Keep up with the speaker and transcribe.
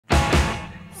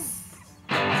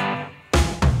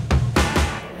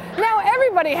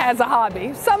Everybody has a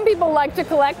hobby. Some people like to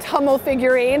collect Hummel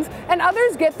figurines, and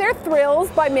others get their thrills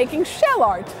by making shell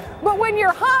art. But when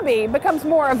your hobby becomes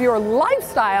more of your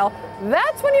lifestyle,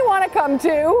 that's when you want to come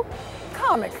to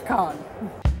Comic-Con.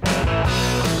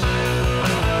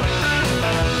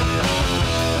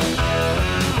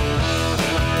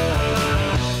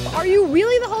 Are you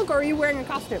really the Hulk, or are you wearing a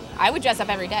costume? I would dress up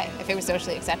every day if it was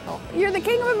socially acceptable. You're the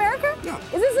King of America? Yeah.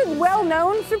 Is this a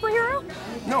well-known superhero?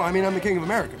 No, I mean, I'm the King of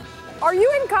America. Are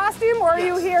you in costume, or are Yes.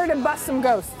 you here to bust some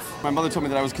ghosts? My mother told me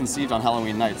that I was conceived on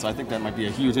Halloween night, so I think that might be a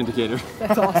huge indicator.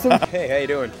 That's awesome. Hey, how you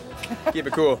doing? Keep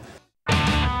it cool.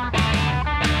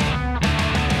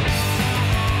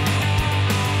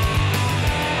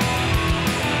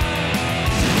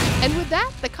 And with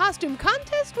that, the costume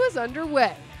contest was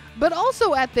underway. But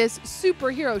also at this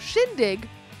superhero shindig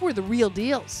were the real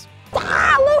deals.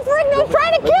 Ah, Lou Ferrigno's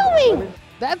trying to kill me!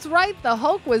 That's right, the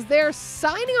Hulk was there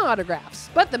signing autographs.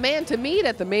 But the man to meet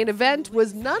at the main event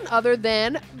was none other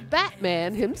than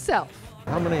Batman himself.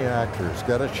 How many actors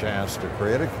get a chance to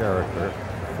create a character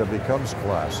that becomes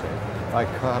classic,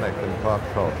 iconic in pop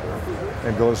culture,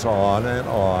 and goes on and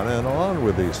on and on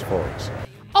with these folks?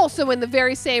 Also in the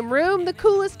very same room, the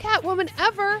coolest Catwoman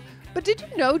ever. But did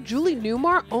you know Julie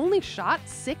Newmar only shot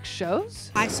 6 shows?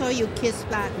 I saw you kiss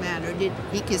Batman, or did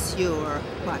he kiss you, or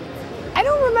what? I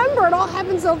don't remember. It all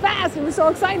happened so fast. It was so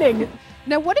exciting.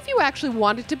 Now, what if you actually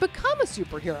wanted to become a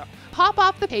superhero? Pop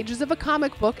off the pages of a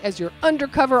comic book as your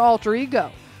undercover alter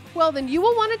ego. Well, then you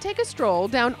will want to take a stroll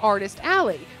down Artist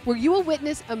Alley, where you will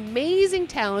witness amazing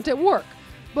talent at work.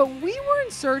 But we were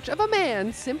in search of a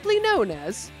man simply known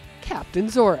as Captain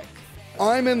Zorik.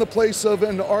 I'm in the place of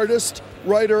an artist,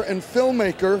 writer, and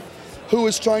filmmaker who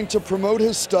is trying to promote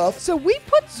his stuff. So we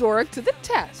put Zorik to the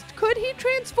test. Could he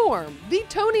transform the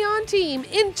Toni On team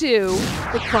into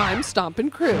the Crime Stompin'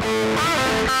 Crew?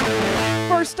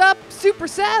 First up, Super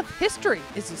Seth. History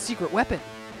is his secret weapon.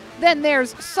 Then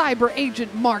there's Cyber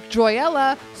Agent Mark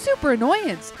Joyella. Super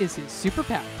Annoyance is his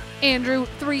superpower. Andrew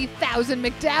 3000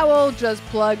 McDowell. Just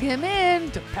plug him in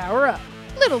to power up.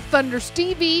 Little Thunder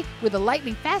Stevie with a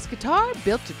lightning fast guitar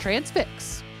built to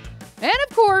transfix. And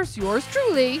of course, yours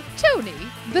truly, Toni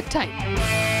the Titan.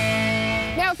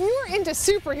 Now, if you were into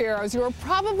superheroes, you were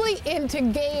probably into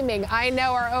gaming. I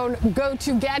know our own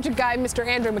go-to gadget guy, Mr.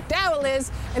 Andrew McDowell,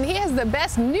 is, and he has the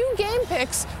best new game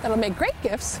picks that'll make great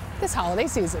gifts this holiday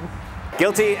season.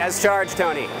 Guilty as charged,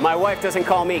 Tony. My wife doesn't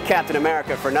call me Captain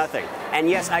America for nothing. And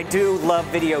yes, I do love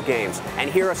video games. And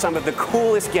here are some of the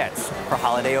coolest gets for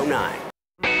Holiday 09.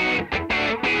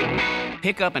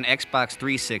 Pick up an Xbox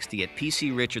 360 at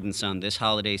PC Richard & Son this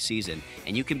holiday season,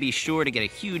 and you can be sure to get a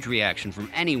huge reaction from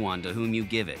anyone to whom you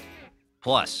give it.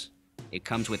 Plus, it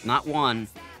comes with not 1,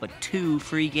 but 2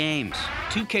 free games.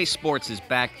 2K Sports is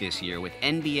back this year with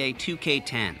NBA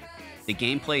 2K10. The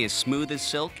gameplay is smooth as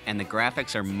silk, and the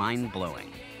graphics are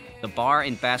mind-blowing. The bar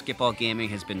in basketball gaming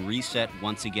has been reset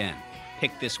once again.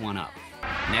 Pick this one up.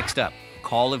 Next up,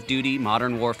 Call of Duty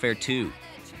Modern Warfare 2.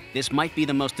 This might be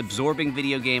the most absorbing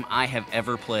video game I have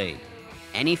ever played.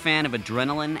 Any fan of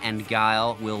adrenaline and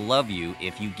guile will love you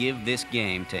if you give this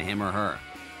game to him or her.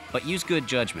 But use good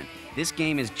judgment. This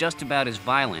game is just about as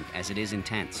violent as it is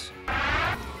intense.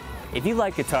 If you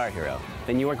like Guitar Hero,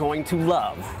 then you are going to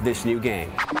love this new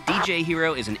game. DJ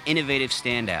Hero is an innovative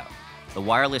standout. The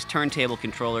wireless turntable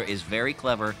controller is very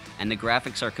clever, and the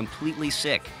graphics are completely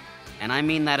sick. And I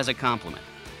mean that as a compliment.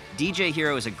 DJ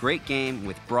Hero is a great game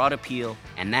with broad appeal,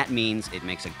 and that means it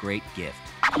makes a great gift.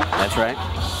 That's right.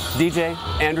 DJ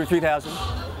Andrew 3000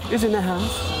 is in the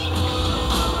house.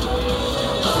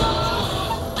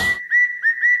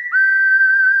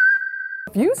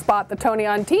 If you spot the Toni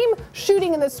On team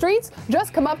shooting in the streets,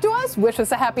 just come up to us, wish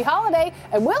us a happy holiday,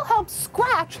 and we'll help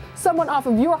scratch someone off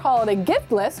of your holiday gift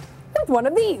list with one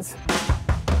of these.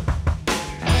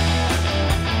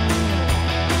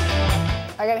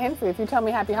 I got a hint for you. If you tell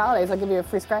me happy holidays, I'll give you a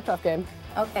free scratch-off game.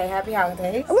 Okay, happy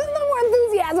holidays. With a little more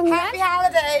enthusiasm than Happy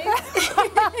that.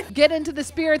 holidays. Get into the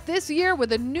spirit this year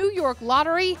with a New York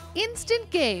Lottery instant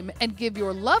game and give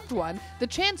your loved one the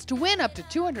chance to win up to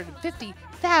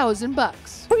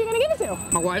 $250,000. Who are you going to give it to?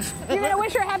 My wife. You're going to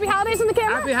wish her happy holidays in the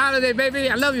camera? Happy holiday, baby.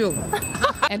 I love you.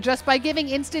 And just by giving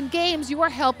instant games, you are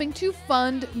helping to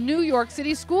fund New York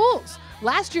City schools.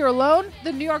 Last year alone,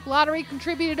 the New York Lottery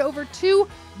contributed over $2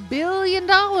 billion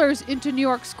into New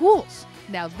York schools.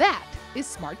 Now that is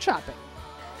smart shopping.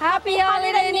 Happy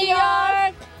holiday, New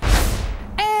York.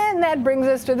 And that brings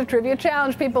us to the trivia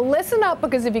challenge. People, listen up,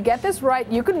 because if you get this right,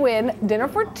 you could win dinner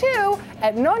for 2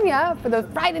 at Nonya for the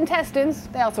fried intestines.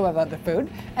 They also have other food.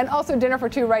 And also dinner for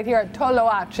 2 right here at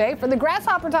Toloache for the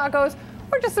grasshopper tacos,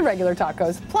 or just the regular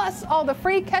tacos, plus all the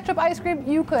free ketchup ice cream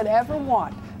you could ever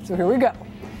want. So here we go.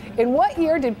 In what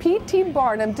year did P.T.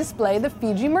 Barnum display the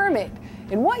Fiji Mermaid?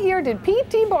 In what year did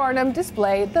P.T. Barnum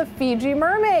display the Fiji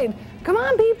Mermaid? Come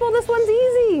on, people, this one's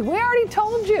easy. We already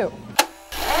told you.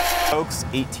 Folks,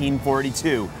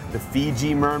 1842, the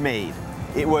Fiji Mermaid.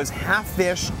 It was half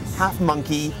fish, half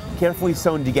monkey, carefully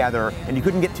sewn together, and you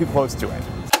couldn't get too close to it.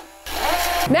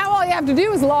 Now all you have to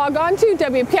do is log on to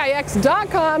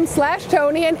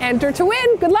WPIX.com/Toni and enter to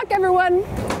win. Good luck, everyone.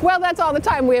 Well, that's all the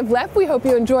time we have left. We hope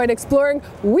you enjoyed exploring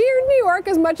weird New York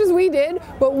as much as we did,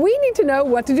 but we need to know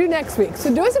what to do next week. So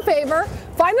do us a favor,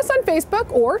 find us on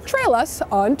Facebook or trail us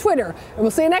on Twitter. And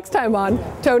we'll see you next time on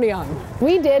Toni On.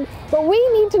 We did, but we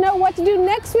need to know what to do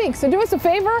next week. So do us a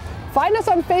favor, find us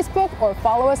on Facebook or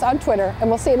follow us on Twitter. And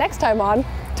we'll see you next time on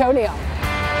Toni On.